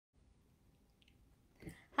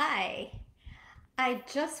Hi, I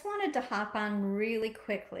just wanted to hop on really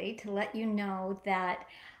quickly to let you know that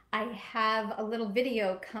I have a little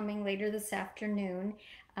video coming later this afternoon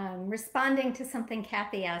responding to something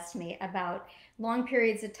Kathy asked me about long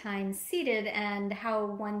periods of time seated and how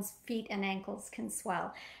one's feet and ankles can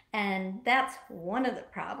swell. And that's one of the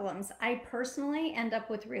problems. I personally end up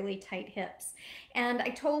with really tight hips. And I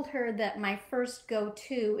told her that my first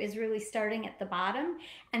go-to is really starting at the bottom,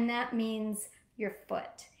 and that means your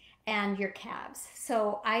foot and your calves.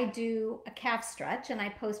 So I do a calf stretch, and I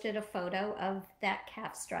posted a photo of that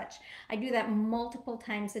calf stretch. I do that multiple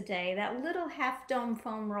times a day. That little half dome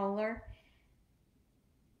foam roller,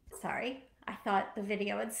 sorry, I thought the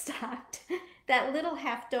video had stopped. That little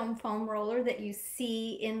half dome foam roller that you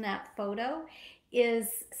see in that photo is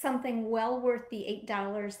something well worth the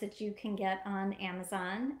 $8 that you can get on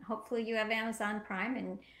Amazon. Hopefully you have Amazon Prime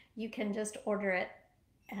and you can just order it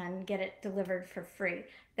and get it delivered for free.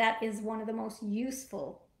 That is one of the most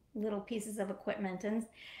useful little pieces of equipment. And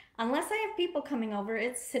unless I have people coming over,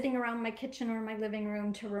 it's sitting around my kitchen or my living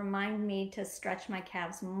room to remind me to stretch my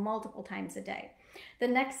calves multiple times a day. The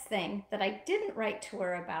next thing that I didn't write to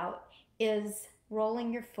her about is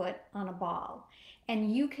rolling your foot on a ball.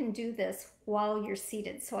 And you can do this while you're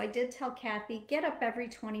seated. So I did tell Kathy, get up every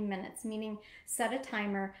 20 minutes, meaning set a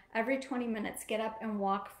timer. Every 20 minutes, get up and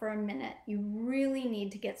walk for a minute. You really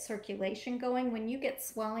need to get circulation going. When you get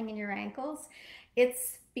swelling in your ankles,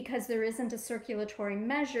 it's because there isn't a circulatory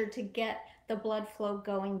measure to get the blood flow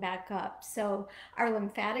going back up. So our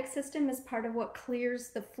lymphatic system is part of what clears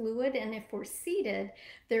the fluid, and if we're seated,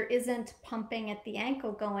 there isn't pumping at the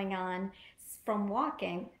ankle going on from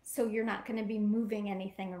walking, so you're not going to be moving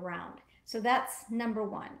anything around. So that's number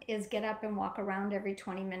one, is get up and walk around every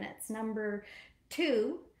 20 minutes. Number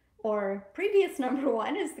two, or previous number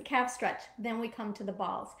one, is the calf stretch. Then we come to the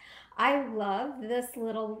balls. I love this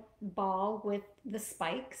little ball with the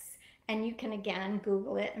spikes, and you can again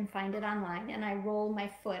Google it and find it online, and I roll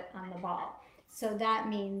my foot on the ball. So that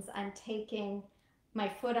means I'm taking my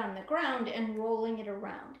foot on the ground and rolling it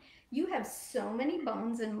around. You have so many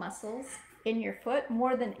bones and muscles in your foot,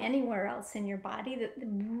 more than anywhere else in your body, that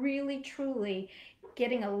really truly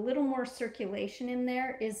getting a little more circulation in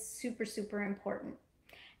there is super, super important.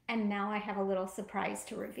 And now I have a little surprise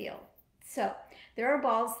to reveal. So there are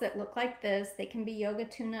balls that look like this. They can be yoga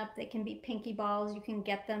tune-up. They can be pinky balls. You can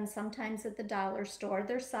get them sometimes at the dollar store.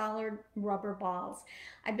 They're solid rubber balls.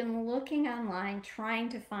 I've been looking online trying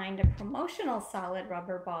to find a promotional solid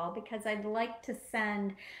rubber ball because I'd like to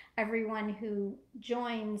send everyone who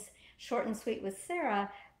joins Short and Sweet with Sarah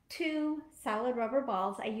 2 solid rubber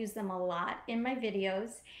balls. I use them a lot in my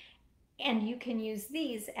videos. And you can use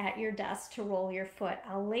these at your desk to roll your foot.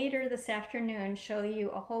 I'll later this afternoon show you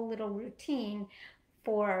a whole little routine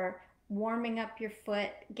for warming up your foot,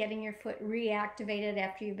 getting your foot reactivated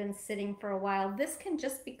after you've been sitting for a while. This can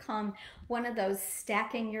just become one of those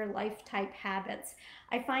stacking your life type habits.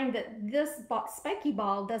 I find that this spiky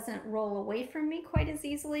ball doesn't roll away from me quite as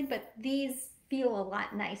easily, but these feel a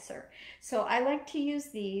lot nicer. So I like to use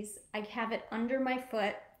these. I have it under my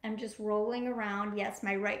foot. I'm just rolling around. Yes,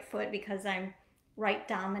 my right foot, because I'm right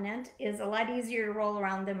dominant, is a lot easier to roll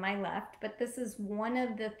around than my left, but this is one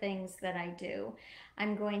of the things that I do.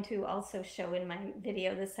 I'm going to also show in my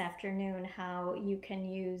video this afternoon how you can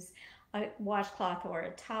use a washcloth or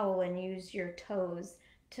a towel and use your toes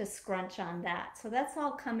to scrunch on that. So that's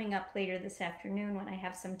all coming up later this afternoon when I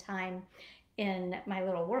have some time in my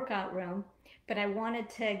little workout room. But I wanted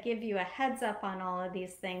to give you a heads up on all of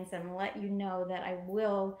these things and let you know that I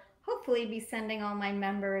will hopefully be sending all my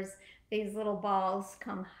members these little balls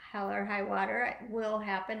come hell or high water. It will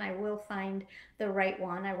happen. I will find the right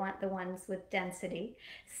one. I want the ones with density.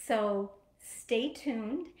 So stay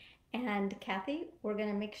tuned. And Kathy, we're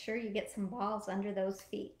going to make sure you get some balls under those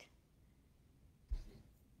feet.